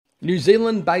New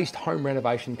Zealand-based home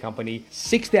renovation company,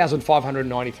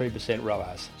 6,593%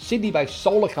 ROAS. Sydney-based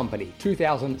solar company,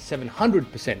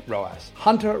 2,700% ROAS.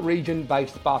 Hunter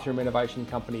region-based bathroom renovation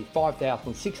company,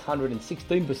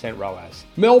 5,616% ROAS.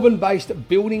 Melbourne-based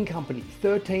building company,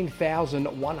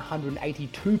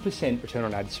 13,182% return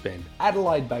on ad spend.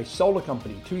 Adelaide-based solar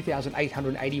company,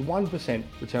 2,881%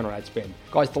 return on ad spend.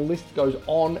 Guys, the list goes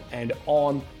on and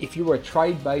on. If you're a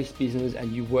trade-based business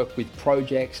and you work with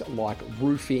projects like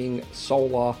roofing,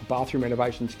 solar, bathroom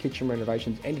renovations, kitchen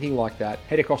renovations, anything like that,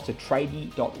 head across to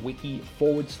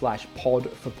tradie.wiki/pod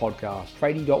for podcast.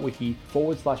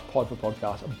 Tradie.wiki/pod for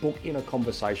podcast. Book in a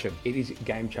conversation. It is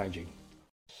game changing.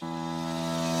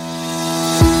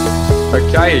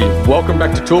 Okay, welcome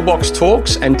back to Toolbox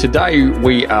Talks, and today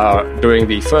we are doing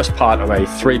the first part of a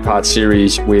three-part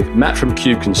series with Matt from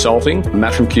Cube Consulting.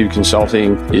 Matt from Cube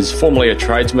Consulting is formerly a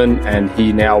tradesman, and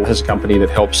he now has a company that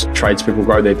helps tradespeople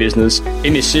grow their business.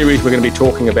 In this series, we're going to be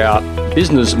talking about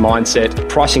business mindset,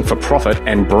 pricing for profit,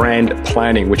 and brand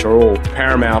planning, which are all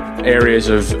paramount areas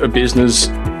of a business.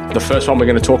 The first one we're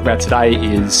going to talk about today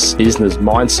is business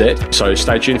mindset, so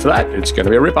stay tuned for that. It's going to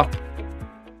be a ripper.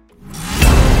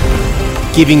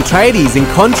 Giving tradies and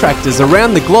contractors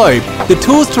around the globe the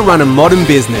tools to run a modern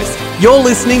business. You're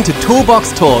listening to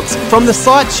Toolbox Talks from the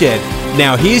Site Shed.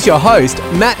 Now here's your host,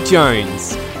 Matt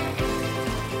Jones.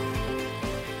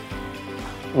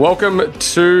 Welcome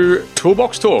to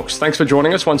Toolbox Talks. Thanks for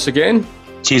joining us once again.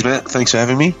 Cheers, Matt. Thanks for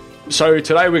having me. So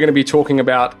today we're going to be talking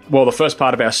about, the first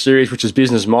part of our series, which is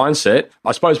business mindset.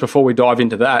 I suppose before we dive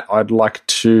into that, I'd like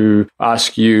to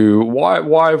ask you,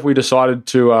 why have we decided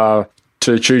to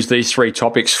choose these three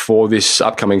topics for this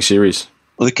upcoming series?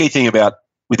 Well, the key thing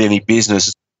with any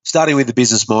business, starting with the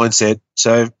business mindset.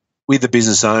 So with the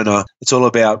business owner, it's all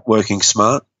about working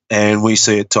smart. And we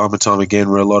see it time and time again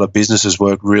where a lot of business owners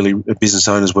work really,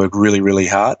 really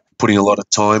hard, putting a lot of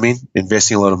time in,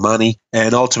 investing a lot of money,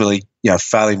 and ultimately,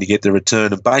 failing to get the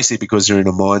return. And basically because they're in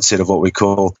a mindset of what we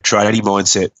call tradie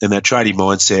mindset. And that tradie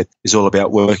mindset is all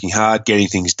about working hard, getting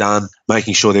things done,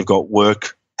 making sure they've got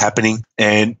work happening.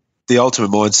 And the ultimate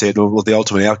mindset, or the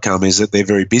ultimate outcome, is that they're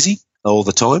very busy all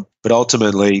the time, but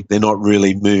ultimately they're not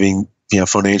really moving,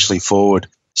 financially forward.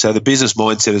 So the business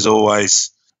mindset is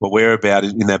always what we're about.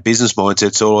 In that business mindset,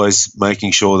 it's always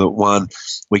making sure that, one,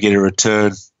 we get a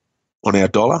return on our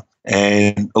dollar.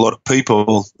 And a lot of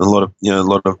people, a lot of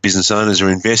business owners are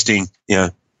investing.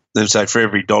 Let's say for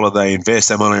every dollar they invest,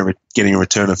 they might only getting a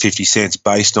return of 50 cents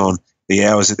based on the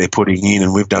hours that they're putting in.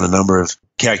 And we've done a number of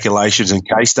calculations and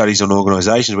case studies on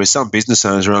organisations where some business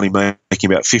owners are only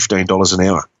making about $15 an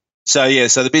hour. So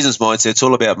the business mindset, it's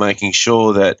all about making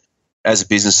sure that as a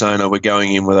business owner, we're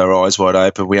going in with our eyes wide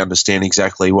open. We understand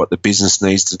exactly what the business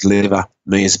needs to deliver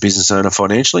me as a business owner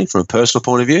financially from a personal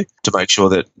point of view, to make sure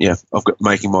that, I've got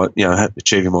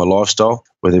achieving my lifestyle,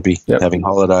 whether it be having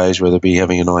holidays, whether it be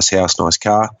having a nice house, nice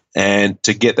car. And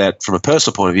to get that from a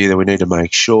personal point of view, then we need to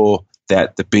make sure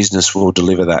that the business will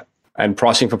deliver that. And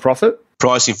pricing for profit?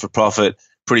 Pricing for profit,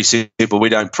 pretty simple. We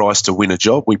don't price to win a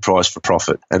job, we price for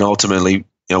profit. And ultimately,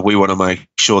 we want to make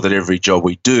sure that every job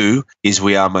we do is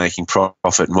we are making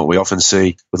profit. And what we often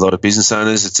see with a lot of business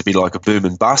owners, it's a bit like a boom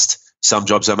and bust. Some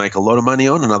jobs they make a lot of money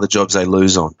on and other jobs they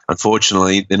lose on.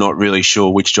 Unfortunately, they're not really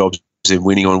sure which jobs they're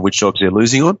winning on, which jobs they're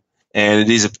losing on. And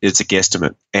it's a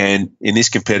guesstimate. And in this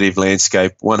competitive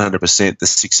landscape, 100%, the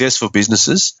successful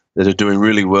businesses that are doing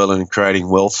really well and creating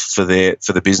wealth for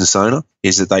the business owner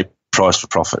is that they price for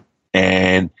profit.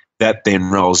 And that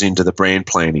then rolls into the brand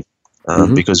planning.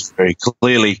 Because very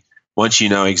clearly, once you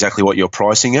know exactly what you're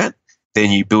pricing at,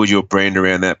 then you build your brand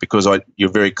around that, because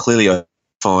you're very clearly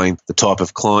identifying the type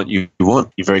of client you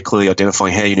want. You're very clearly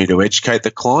identifying how you need to educate the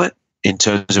client in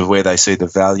terms of where they see the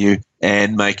value,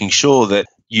 and making sure that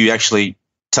you actually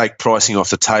take pricing off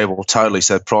the table totally,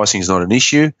 so pricing is not an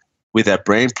issue. With that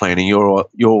brand planning,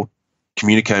 you're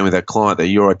communicating with that client that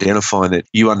you're identifying that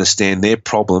you understand their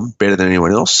problem better than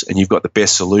anyone else, and you've got the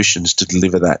best solutions to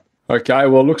deliver that. Okay,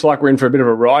 well, it looks like we're in for a bit of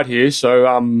a ride here, so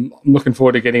I'm looking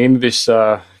forward to getting into this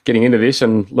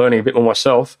and learning a bit more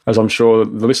myself, as I'm sure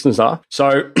the listeners are.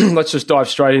 So let's just dive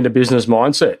straight into business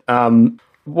mindset.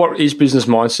 What is business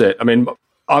mindset? I mean,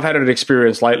 I've had an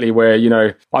experience lately where,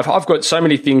 I've got so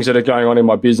many things that are going on in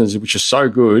my business, which is so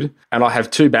good, and I have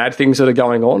two bad things that are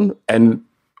going on. And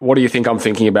what do you think I'm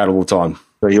thinking about all the time?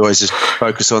 So you always just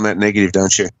focus on that negative,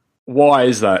 don't you? Why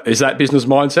is that? Is that business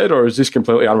mindset, or is this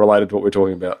completely unrelated to what we're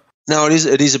talking about? No, it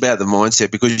is about the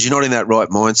mindset, because you're not in that right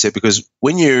mindset. Because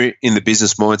when you're in the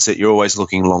business mindset, you're always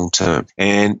looking long term.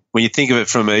 And when you think of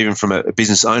it even from a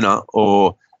business owner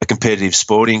or a competitive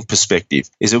sporting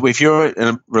perspective, is that if you're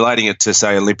relating it to,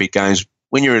 say, Olympic Games,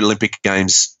 when you're at Olympic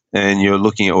Games and you're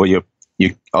looking at, or your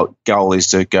goal is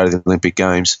to go to the Olympic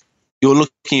Games, you're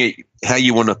looking at how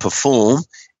you want to perform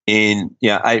in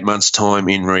 8 months' time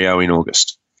in Rio in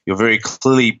August. You're very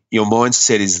clearly, your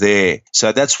mindset is there.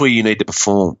 So that's where you need to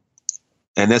perform,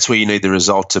 and that's where you need the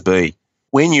result to be.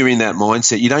 When you're in that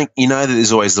mindset, you know that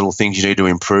there's always little things you need to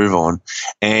improve on,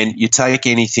 and you take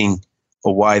anything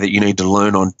away that you need to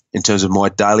learn on in terms of my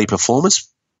daily performance.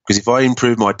 Because if I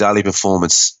improve my daily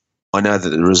performance, I know that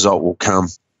the result will come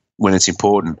when it's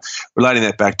important. Relating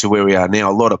that back to where we are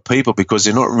now, a lot of people, because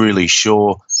they're not really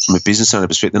sure from a business owner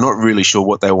perspective, they're not really sure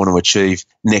what they want to achieve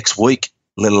next week,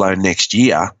 let alone next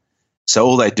year. So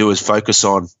all they do is focus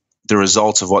on the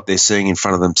results of what they're seeing in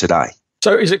front of them today.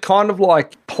 So is it kind of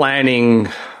like planning,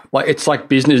 like it's like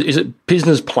business, is it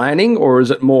business planning, or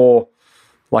is it more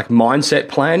like mindset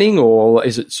planning, or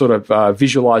is it sort of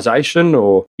visualization?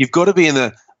 Or you've got to be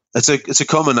it's a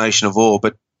combination of all,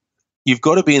 but you've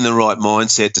got to be in the right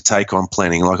mindset to take on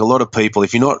planning. Like a lot of people,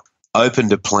 if you're not open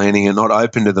to planning and not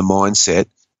open to the mindset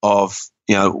of,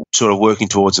 sort of working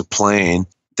towards a plan,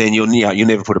 then you'll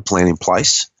never put a plan in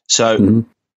place. So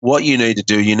what you need to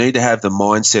do, you need to have the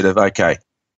mindset of, okay,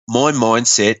 my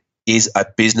mindset is a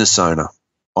business owner.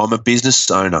 I'm a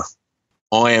business owner.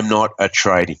 I am not a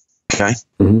tradie. Okay.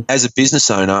 As a business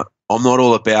owner, I'm not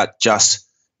all about just,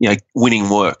 winning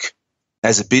work.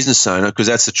 As a business owner, because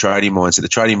that's the tradie mindset. The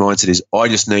tradie mindset is I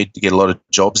just need to get a lot of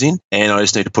jobs in, and I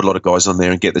just need to put a lot of guys on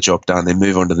there and get the job done, then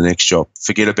move on to the next job.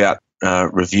 Forget about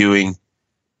reviewing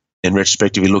and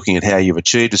retrospectively looking at how you've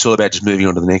achieved. It's all about just moving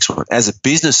on to the next one. As a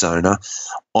business owner,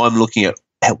 I'm looking at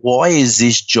why is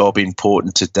this job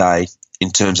important today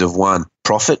in terms of, one,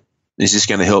 profit? Is this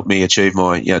going to help me achieve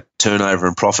my turnover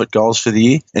and profit goals for the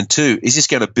year? And two, is this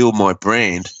going to build my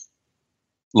brand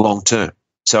long term?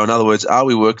 So in other words, are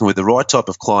we working with the right type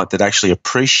of client that actually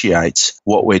appreciates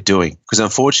what we're doing? Because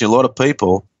unfortunately, a lot of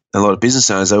people, a lot of business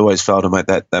owners, they always fail to make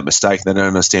that mistake. They don't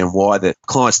understand why the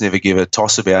clients never give a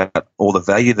toss about all the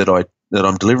value that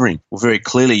I'm delivering. Well, very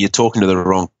clearly, you're talking to the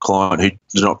wrong client who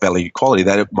does not value quality.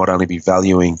 They might only be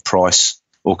valuing price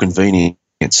or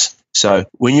convenience. So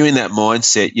when you're in that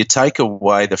mindset, you take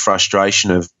away the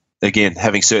frustration of, again,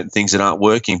 having certain things that aren't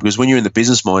working, because when you're in the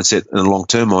business mindset and the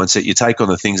long-term mindset, you take on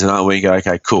the things that aren't where you go,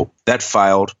 okay, cool, that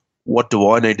failed. What do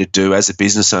I need to do as a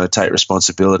business owner to take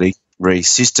responsibility?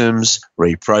 Re-systems,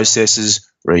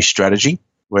 re-processes, re-strategy.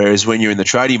 Whereas when you're in the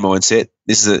tradie mindset,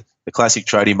 this is the classic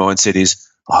tradie mindset is,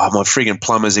 my frigging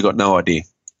plumbers, they've got no idea.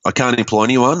 I can't employ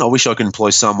anyone. I wish I could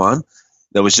employ someone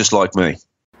that was just like me.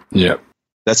 Yeah.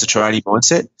 That's a tradie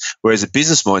mindset. Whereas a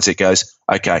business mindset goes,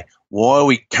 okay, why are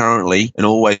we currently and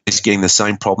always getting the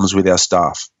same problems with our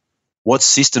staff? What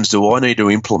systems do I need to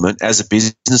implement as a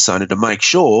business owner to make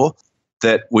sure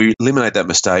that we eliminate that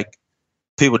mistake?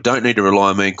 People don't need to rely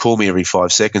on me and call me every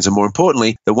 5 seconds. And more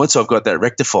importantly, that once I've got that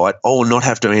rectified, I will not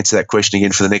have to answer that question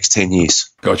again for the next 10 years.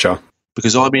 Gotcha.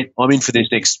 Because I'm in for this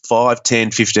next 5,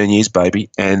 10, 15 years, baby.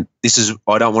 And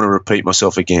I don't want to repeat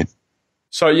myself again.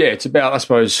 So, it's about, I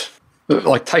suppose,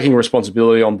 like taking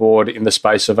responsibility on board in the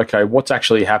space of, okay, what's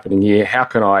actually happening here? How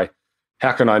can I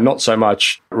not so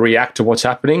much react to what's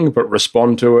happening, but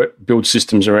respond to it, build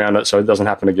systems around it so it doesn't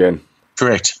happen again?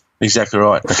 Correct. Exactly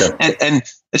right. Okay. And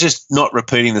it's just not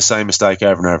repeating the same mistake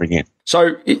over and over again.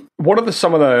 So what are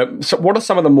some of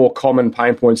the more common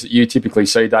pain points that you typically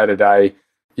see day to day,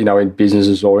 in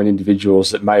businesses or in individuals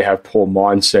that may have poor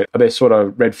mindset? Are there sort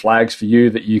of red flags for you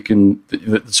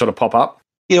that sort of pop up?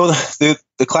 Yeah, well,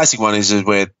 the classic one is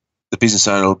where the business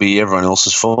owner will be everyone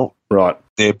else's fault. Right.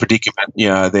 Their predicament,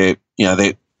 it's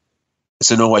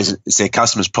their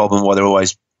customer's problem why they're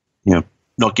always,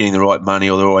 not getting the right money,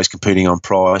 or they're always competing on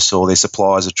price, or their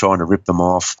suppliers are trying to rip them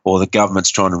off, or the government's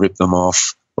trying to rip them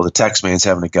off, or the taxman's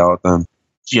having a go at them.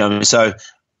 So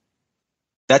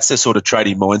that's the sort of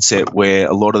trading mindset where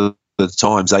a lot of the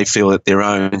times they feel that their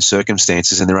own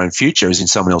circumstances and their own future is in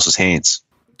someone else's hands.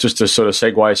 Just to sort of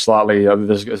segue slightly,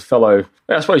 there's a fellow,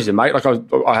 I suppose he's a mate, like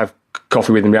I have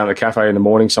coffee with him down at the cafe in the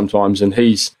morning sometimes, and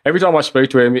every time I speak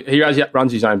to him, he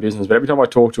runs his own business, but every time I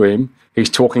talk to him, he's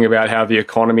talking about how the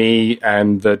economy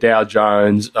and the Dow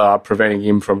Jones are preventing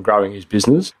him from growing his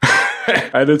business.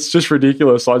 And it's just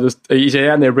ridiculous. He's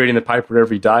down there reading the paper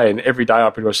every day, and every day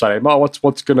I pretty much say to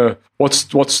him,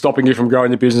 what's stopping you from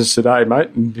growing your business today, mate?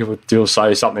 And he'll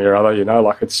say something or other,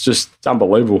 it's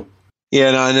unbelievable.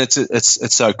 Yeah, no, and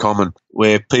it's so common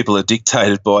where people are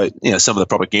dictated by some of the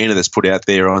propaganda that's put out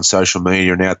there on social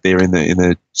media and out there in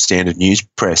the standard news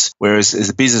press. Whereas as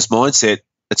a business mindset,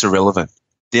 it's irrelevant.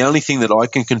 The only thing that I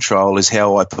can control is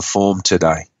how I perform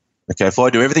today. Okay, if I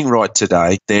do everything right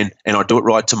today, and I do it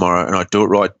right tomorrow, and I do it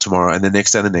right tomorrow, and the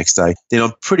next day, and the next day, then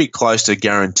I'm pretty close to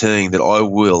guaranteeing that I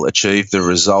will achieve the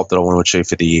result that I want to achieve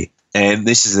for the year. And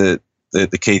this is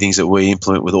the key things that we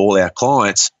implement with all our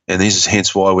clients, and this is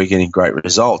hence why we're getting great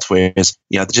results. Whereas,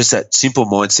 just that simple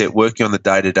mindset, working on the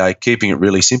day-to-day, keeping it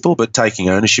really simple, but taking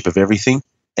ownership of everything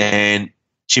and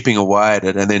chipping away at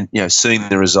it, and then seeing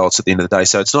the results at the end of the day.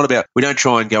 So it's not about, we don't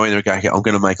try and go in there and go, okay, I'm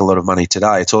going to make a lot of money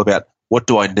today. It's all about, what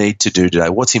do I need to do today?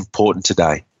 What's important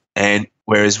today? And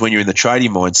whereas when you're in the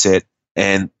trading mindset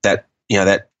and that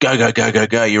go,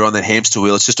 you're on that hamster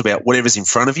wheel, it's just about whatever's in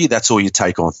front of you, that's all you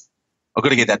take on. I've got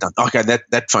to get that done. Okay,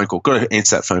 that phone call, got to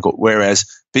answer that phone call. Whereas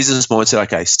business mindset,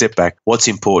 okay, step back. What's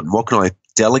important? What can I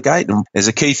delegate? And there's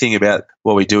a key thing about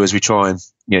what we do is we try and,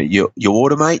 you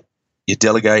automate, you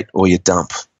delegate, or you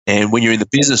dump. And when you're in the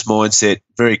business mindset,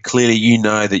 very clearly you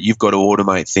know that you've got to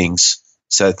automate things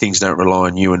so things don't rely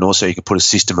on you, and also you can put a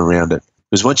system around it.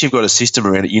 Because once you've got a system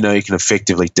around it, you can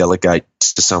effectively delegate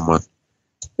to someone.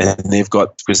 And they've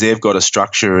got a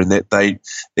structure, and that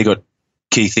they've got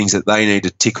key things that they need to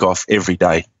tick off every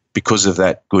day because of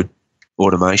that good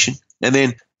automation. And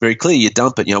then very clear, you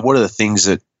dump it. What are the things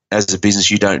that as a business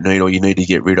you don't need or you need to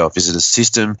get rid of? Is it a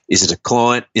system? Is it a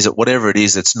client? Is it whatever it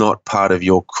is that's not part of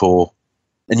your core?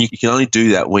 And you can only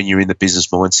do that when you're in the business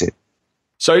mindset.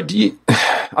 So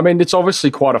it's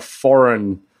obviously quite a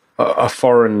foreign,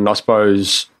 I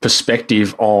suppose,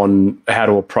 perspective on how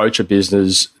to approach a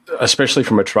business, especially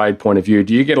from a trade point of view.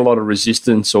 Do you get a lot of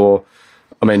resistance, or,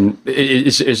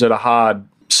 is it a hard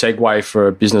segue for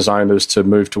business owners to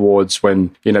move towards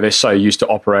when, they're so used to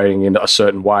operating in a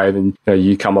certain way, then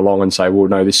you come along and say, well,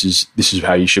 no, this is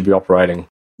how you should be operating?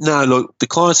 No, look, the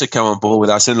clients that come on board with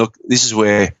us, and look, this is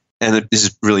where, and this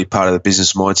is really part of the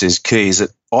business mindset is key, is that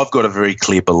I've got a very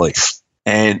clear belief.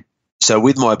 And so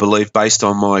with my belief, based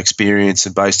on my experience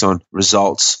and based on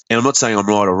results, and I'm not saying I'm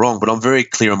right or wrong, but I'm very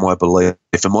clear on my belief.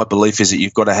 And my belief is that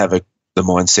you've got to have the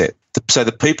mindset.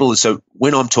 So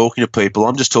when I'm talking to people,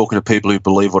 I'm just talking to people who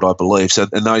believe what I believe. So,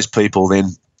 and those people then,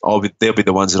 they'll be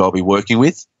the ones that I'll be working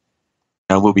with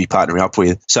and we'll be partnering up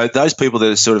with. So those people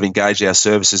that are sort of engaged our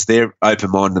services, they're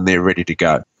open-minded and they're ready to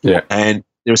go. Yeah. And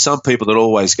there are some people that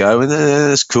always go, and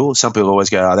that's cool. Some people always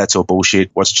go, oh, that's all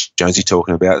bullshit. What's Jonesy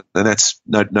talking about? And that's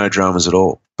no dramas at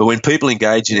all. But when people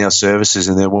engage in our services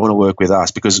and they want to work with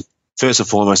us, because first and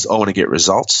foremost, I want to get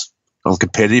results. I'm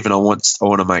competitive and I want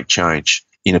to make change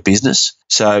in a business.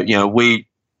 So, we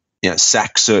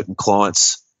sack certain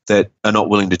clients that are not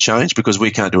willing to change because we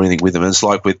can't do anything with them. And it's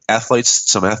like with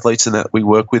some athletes and that we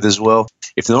work with as well.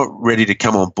 If they're not ready to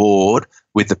come on board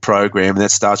with the program, and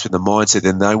that starts with the mindset,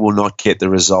 then they will not get the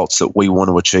results that we want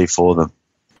to achieve for them.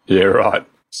 Yeah, right.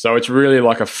 So it's really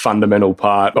like a fundamental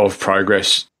part of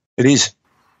progress. It is.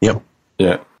 Yep.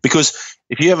 Yeah. Because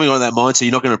if you haven't got that mindset,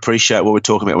 you're not going to appreciate what we're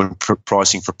talking about when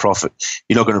pricing for profit.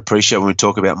 You're not going to appreciate when we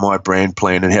talk about my brand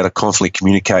plan and how to constantly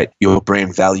communicate your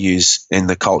brand values and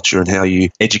the culture and how you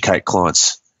educate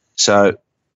clients. So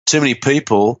too many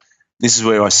people, this is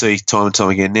where I see time and time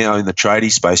again now in the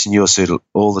tradie space, and you'll see it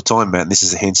all the time, Matt, and this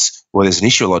is hence why there's an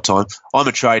issue a lot of time. I'm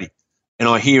a tradie. And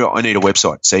I hear I need a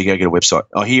website. So you go get a website.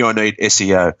 I hear I need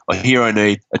SEO. I hear I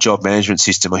need a job management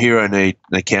system. I hear I need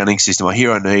an accounting system. I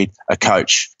hear I need a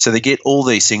coach. So they get all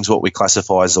these things, what we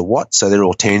classify as a what. So they're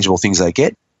all tangible things they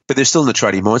get. But they're still in the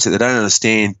trading mindset. They don't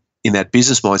understand in that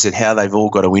business mindset how they've all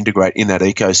got to integrate in that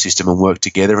ecosystem and work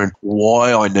together, and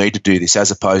why I need to do this, as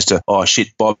opposed to, oh,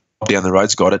 shit, Bob down the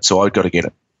road's got it, so I've got to get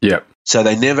it. Yeah. So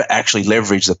they never actually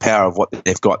leverage the power of what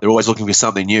they've got. They're always looking for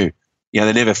something new.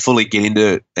 They never fully get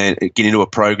into a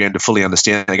program to fully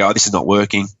understand. They go, oh, this is not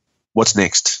working. What's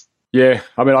next? Yeah,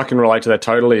 I can relate to that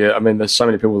totally. There's so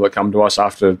many people that come to us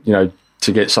after,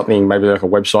 to get something, maybe like a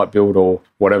website build or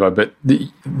whatever. But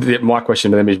my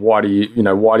question to them is, why do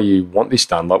you want this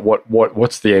done? Like,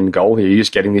 what's the end goal here? You're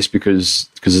just getting this because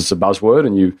it's a buzzword,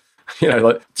 and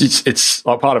it's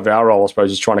like part of our role, I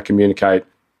suppose, is trying to communicate,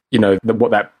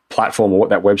 what that platform or what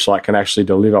that website can actually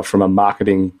deliver from a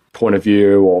marketing point of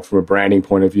view or from a branding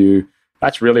point of view.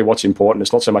 That's really what's important.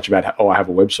 It's not so much about, I have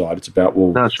a website. It's about,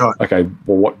 that's right. Okay,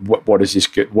 well, what is this?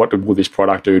 What will this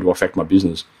product do to affect my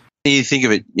business? You think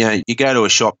of it, you go to a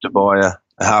shop to buy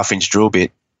a half-inch drill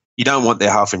bit. You don't want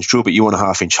their half-inch drill bit. You want a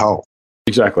half-inch hole.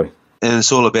 Exactly. And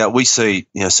it's all about, we see,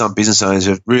 some business owners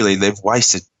they've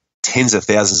wasted tens of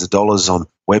thousands of dollars on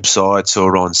websites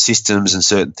or on systems and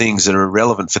certain things that are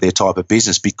irrelevant for their type of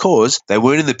business because they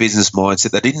weren't in the business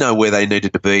mindset. They didn't know where they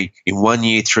needed to be in 1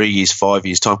 year, 3 years, 5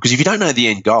 years' time. Because if you don't know the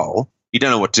end goal, you don't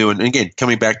know what to do. And again,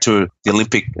 coming back to the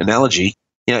Olympic analogy,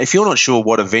 if you're not sure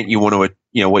what event you want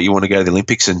to, what you want to go to the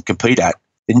Olympics and compete at,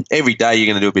 And every day you're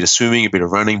going to do a bit of swimming, a bit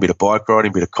of running, a bit of bike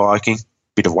riding, a bit of kayaking, a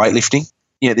bit of weightlifting.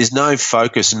 There's no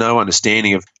focus, no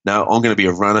understanding of, no, I'm going to be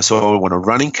a runner, so I want a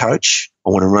running coach, I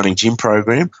want a running gym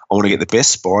program, I want to get the best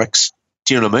spikes.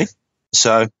 Do you know what I mean?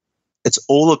 So it's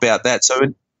all about that. So,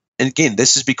 and again,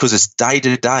 this is because it's day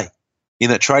to day.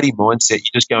 In that trading mindset,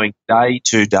 you're just going day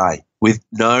to day with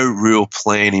no real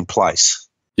plan in place.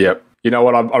 Yep. You know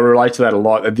what? I relate to that a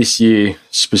lot. This year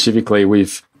specifically,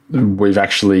 we've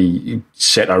actually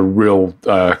set a real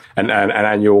an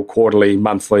annual, quarterly,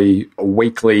 monthly,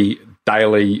 weekly,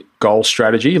 daily goal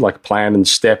strategy, like plan and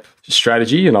step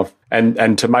strategy,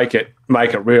 and to make it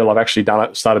real, I've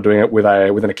actually started doing it with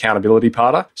an accountability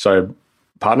partner. So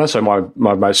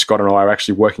my mate Scott and I are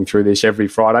actually working through this every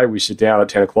Friday. We sit down at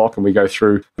 10 o'clock and we go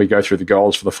through the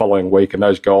goals for the following week, and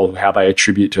those goals, how they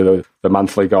attribute to the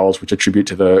monthly goals, which attribute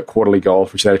to the quarterly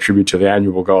goals, which they attribute to the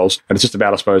annual goals. And it's just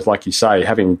about, I suppose, like you say,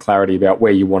 having clarity about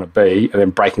where you want to be and then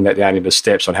breaking that down into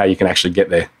steps on how you can actually get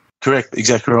there. Correct,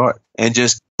 exactly right. And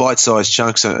just bite-sized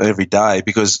chunks every day,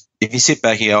 because if you sit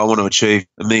back and go, I want to achieve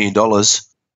 $1 million,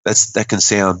 that can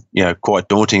sound quite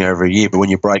daunting over a year. But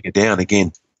when you break it down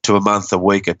again to a month, a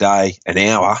week, a day, an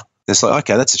hour, it's like,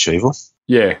 okay, that's achievable.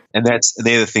 Yeah, and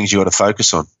they're the things you got to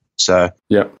focus on. So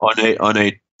yeah, I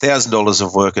need $1,000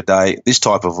 of work a day, this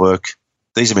type of work,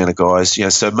 these amount of guys.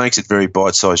 So it makes it very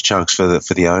bite-sized chunks for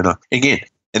the owner again,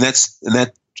 and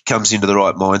that comes into the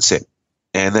right mindset.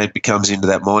 And that becomes into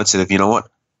that mindset of, you know what,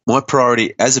 my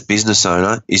priority as a business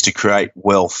owner is to create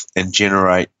wealth and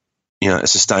generate, a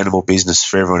sustainable business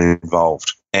for everyone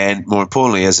involved. And more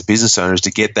importantly, as a business owner, is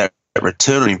to get that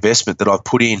return on investment that I've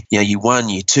put in, year 1,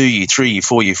 year 2, year 3, year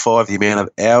 4, year 5, the amount of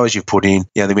hours you've put in,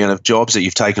 the amount of jobs that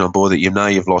you've taken on board that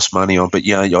you've lost money on, but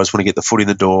I just want to get the foot in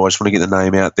the door, I just want to get the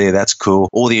name out there, that's cool.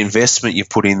 All the investment you've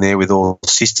put in there with all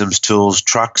systems, tools,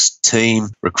 trucks, team,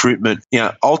 recruitment,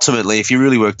 ultimately, if you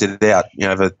really worked it out,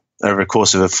 over a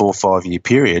course of a 4 or 5 year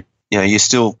period, you're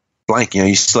still blank,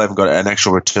 you still haven't got an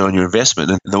actual return on your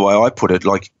investment. And the way I put it,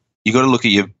 like, you got to look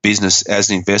at your business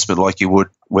as an investment like you would,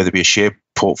 whether it be a share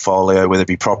portfolio, whether it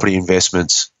be property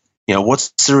investments.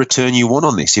 What's the return you want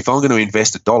on this? If I'm going to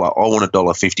invest $1, I want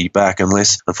 $1.50 back,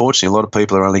 unless, unfortunately, a lot of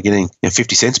people are only getting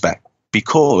 50 cents back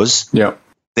because they're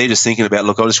just thinking about,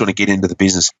 look, I just want to get into the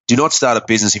business. Do not start a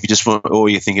business if you just want, all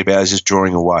you're thinking about is just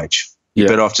drawing a wage. You're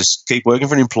better off just keep working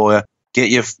for an employer, get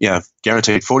your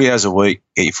guaranteed 40 hours a week,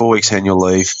 get your 4 weeks annual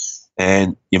leave,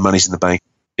 and your money's in the bank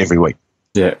every week.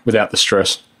 Yeah, without the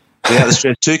stress. Without the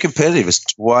stress. Too competitive. It's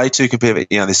way too competitive.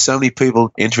 There's so many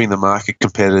people entering the market,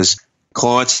 competitors.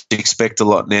 Clients expect a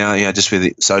lot now, just with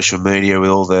the social media, with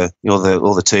all the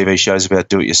TV shows about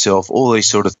do it yourself, all these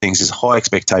sort of things. There's high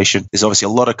expectation. There's obviously a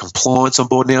lot of compliance on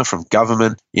board now from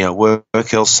government, work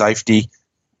health, safety,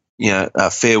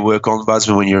 fair work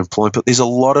ombudsman when you're employing. But there's a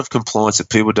lot of compliance that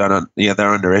people don't, they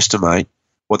underestimate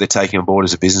what they're taking on board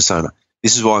as a business owner.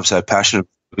 This is why I'm so passionate.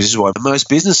 This is why most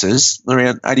businesses,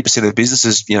 around 80% of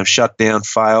businesses, shut down,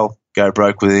 fail, go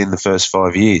broke within the first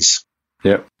 5 years.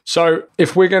 Yeah. So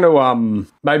if we're going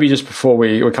to, maybe just before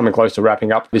we're coming close to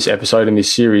wrapping up this episode in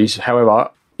this series, however,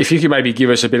 if you could maybe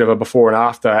give us a bit of a before and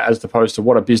after as opposed to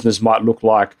what a business might look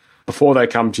like before they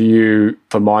come to you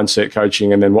for mindset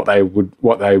coaching, and then what they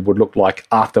would look like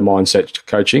after mindset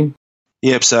coaching.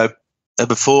 Yep. So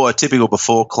a typical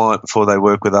before client, before they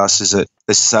work with us, is that,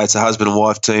 let's say it's a husband and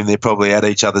wife team, they're probably at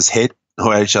each other's head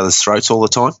or at each other's throats all the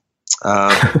time.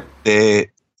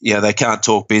 They can't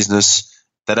talk business.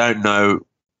 They don't know.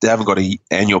 They haven't got an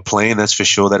annual plan, that's for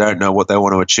sure. They don't know what they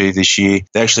want to achieve this year.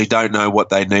 They actually don't know what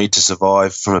they need to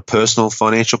survive from a personal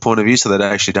financial point of view, so they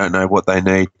actually don't know what they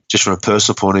need just from a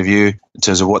personal point of view in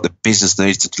terms of what the business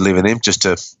needs to deliver them just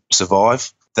to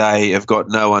survive. They have got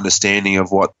no understanding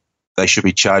of what they should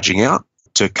be charging out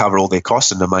to cover all their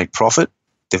costs and to make profit.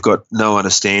 They've got no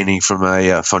understanding from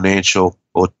a financial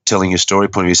or telling your story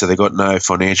point of view, so they've got no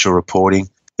financial reporting.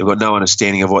 They've got no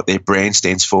understanding of what their brand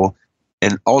stands for.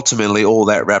 And ultimately, all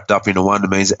that wrapped up into one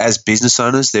means as business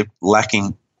owners, they're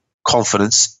lacking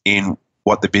confidence in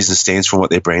what the business stands for and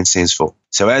what their brand stands for.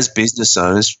 So as business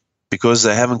owners, because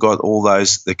they haven't got all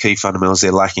the key fundamentals,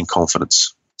 they're lacking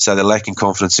confidence. So they're lacking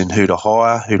confidence in who to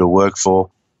hire, who to work for.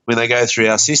 When they go through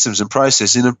our systems and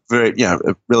process in a very,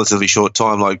 a relatively short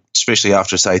time, like especially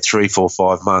after, say, 3, 4,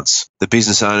 5 months, the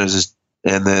business owners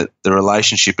and the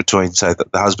relationship between, say,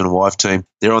 the husband and wife team,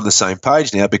 they're on the same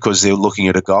page now because they're looking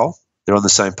at a goal. They're on the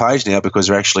same page now because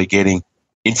they're actually getting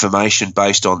information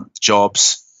based on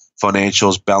jobs,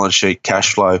 financials, balance sheet,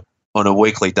 cash flow on a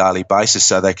weekly, daily basis.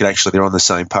 So they're on the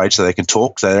same page, so they can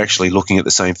talk. So they're actually looking at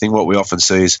the same thing. What we often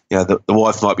see is, the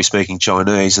wife might be speaking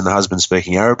Chinese and the husband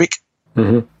speaking Arabic.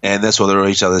 And that's why they're at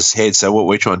each other's heads. So what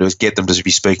we're trying to do is get them to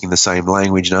be speaking the same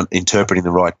language and interpreting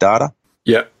the right data.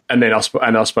 Yeah. And then I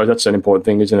suppose that's an important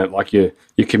thing, isn't it? Like you're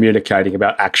communicating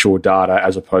about actual data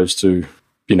as opposed to,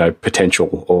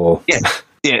 potential or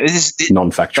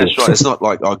non-factual. That's right. It's not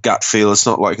like gut feel. It's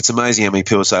not like, it's amazing how many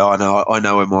people say, I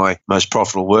know where my most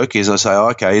profitable work is. I say,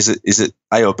 okay, is it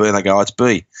A or B? And they go, it's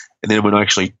B. And then when I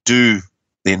actually do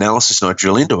the analysis and I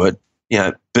drill into it,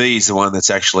 B is the one that's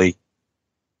actually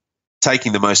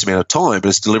taking the most amount of time, but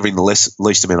it's delivering the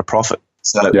least amount of profit.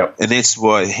 So, and that's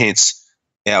why, hence,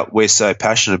 we're so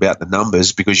passionate about the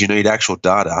numbers, because you need actual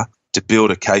data to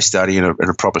build a case study and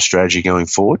a proper strategy going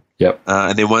forward.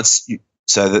 And then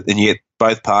then you get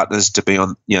both partners to be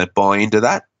on, buy into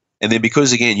that. And then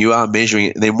because, again, you are measuring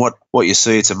it, and then what you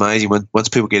see, it's amazing. Once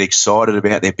people get excited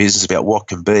about their business, about what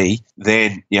can be,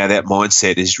 then, that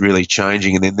mindset is really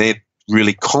changing. And then they're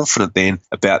really confident then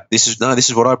about this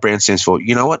is what our brand stands for.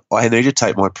 You know what? I need to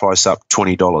take my price up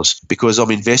 $20 because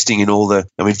I'm investing in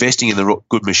the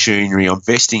good machinery. I'm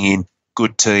investing in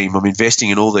good team. I'm investing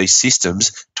in all these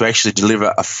systems to actually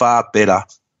deliver a far better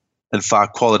and far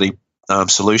quality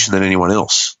solution than anyone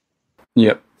else.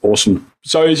 Yep. Awesome.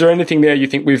 So is there anything there you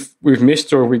think we've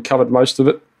missed, or have we covered most of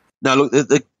it? No, look,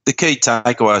 the key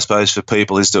takeaway, I suppose, for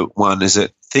people is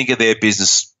that think of their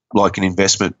business like an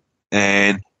investment.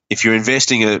 And if you're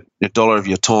investing a dollar of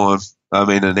your time,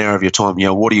 an hour of your time,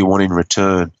 what do you want in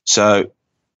return? So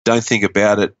don't think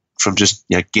about it from just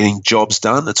getting jobs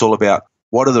done. It's all about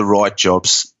what are the right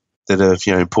jobs that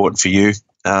are important for you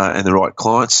and the right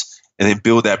clients, and then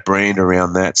build that brand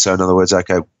around that. So in other words,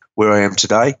 okay, where I am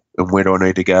today and where do I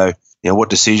need to go? What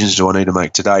decisions do I need to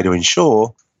make today to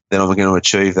ensure that I'm going to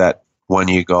achieve that 1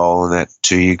 year goal and that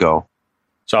 2 year goal?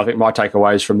 So I think my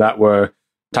takeaways from that were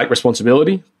take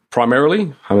responsibility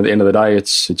primarily. At the end of the day,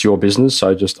 it's your business,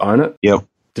 so just own it. Yep.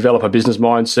 Develop a business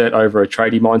mindset over a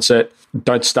tradie mindset.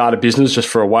 Don't start a business just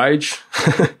for a wage,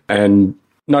 and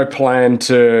no plan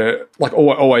to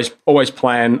always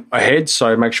plan ahead.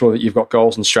 So make sure that you've got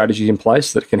goals and strategies in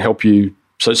place that can help you,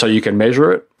 so you can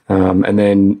measure it, and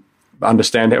then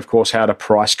understand, of course, how to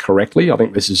price correctly. I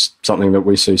think this is something that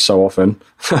we see so often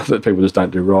that people just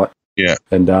don't do right. Yeah.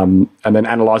 And then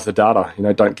analyze the data.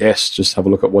 Don't guess. Just have a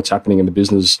look at what's happening in the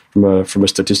business from a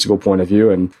statistical point of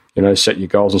view, and set your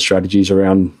goals and strategies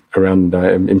around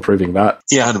improving that.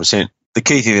 Yeah, 100%. The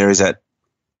key thing there is that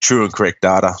true and correct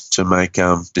data to make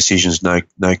decisions. No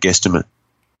guesstimate.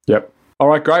 Yep. All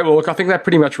right, great. Well, look, I think that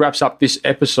pretty much wraps up this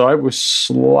episode. We're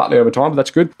slightly over time, but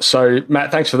that's good. So,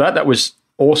 Matt, thanks for that. That was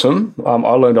awesome. I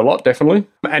learned a lot, definitely.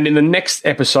 And in the next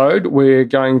episode, we're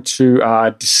going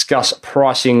to discuss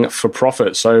pricing for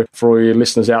profit. So for all your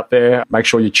listeners out there, make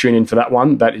sure you tune in for that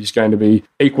one. That is going to be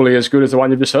equally as good as the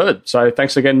one you've just heard. So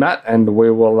thanks again, Matt, and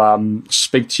we will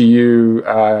speak to you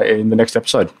in the next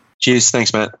episode. Cheers.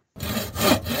 Thanks, Matt.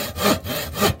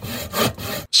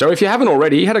 So if you haven't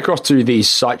already, head across to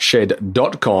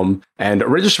thesiteshed.com and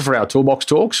register for our Toolbox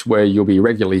Talks, where you'll be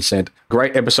regularly sent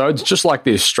great episodes just like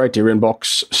this straight to your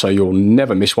inbox, so you'll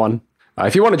never miss one.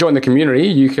 If you want to join the community,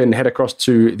 you can head across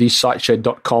to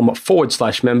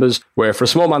thesiteshed.com/members, where for a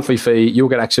small monthly fee, you'll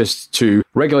get access to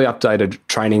regularly updated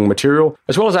training material,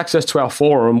 as well as access to our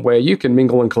forum, where you can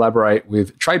mingle and collaborate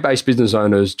with trade-based business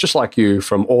owners just like you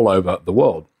from all over the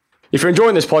world. If you're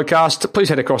enjoying this podcast, please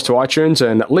head across to iTunes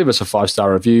and leave us a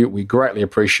 5-star review. We greatly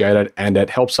appreciate it, and it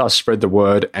helps us spread the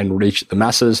word and reach the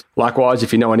masses. Likewise,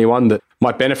 if you know anyone that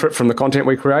might benefit from the content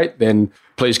we create, then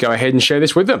please go ahead and share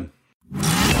this with them.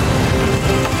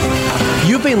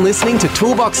 You've been listening to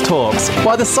Toolbox Talks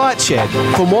by The Site Shed.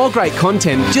 For more great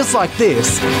content just like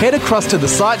this, head across to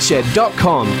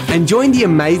thesiteshed.com and join the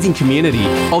amazing community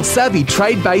of savvy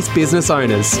trade-based business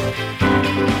owners.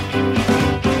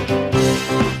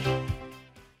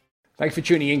 Thanks for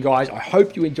tuning in, guys. I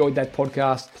hope you enjoyed that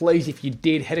podcast. Please, if you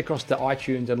did, head across to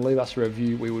iTunes and leave us a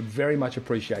review. We would very much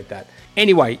appreciate that.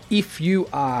 Anyway, if you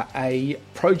are a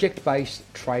project-based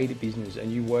trade business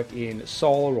and you work in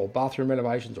solar or bathroom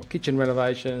renovations or kitchen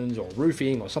renovations or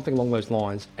roofing or something along those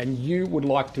lines, and you would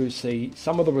like to see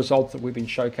some of the results that we've been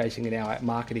showcasing in our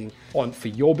marketing for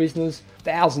your business,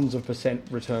 thousands of %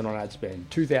 return on ad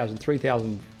spend, 2,000,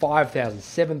 3,000, 5,000,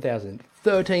 7,000,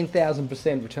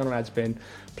 13,000% return on ad spend,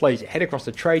 please head across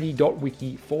to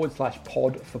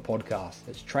tradie.wiki/pod for podcast.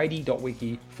 That's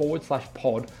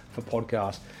tradie.wiki/pod for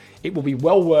podcast. It will be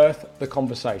well worth the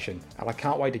conversation, and I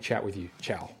can't wait to chat with you.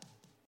 Ciao.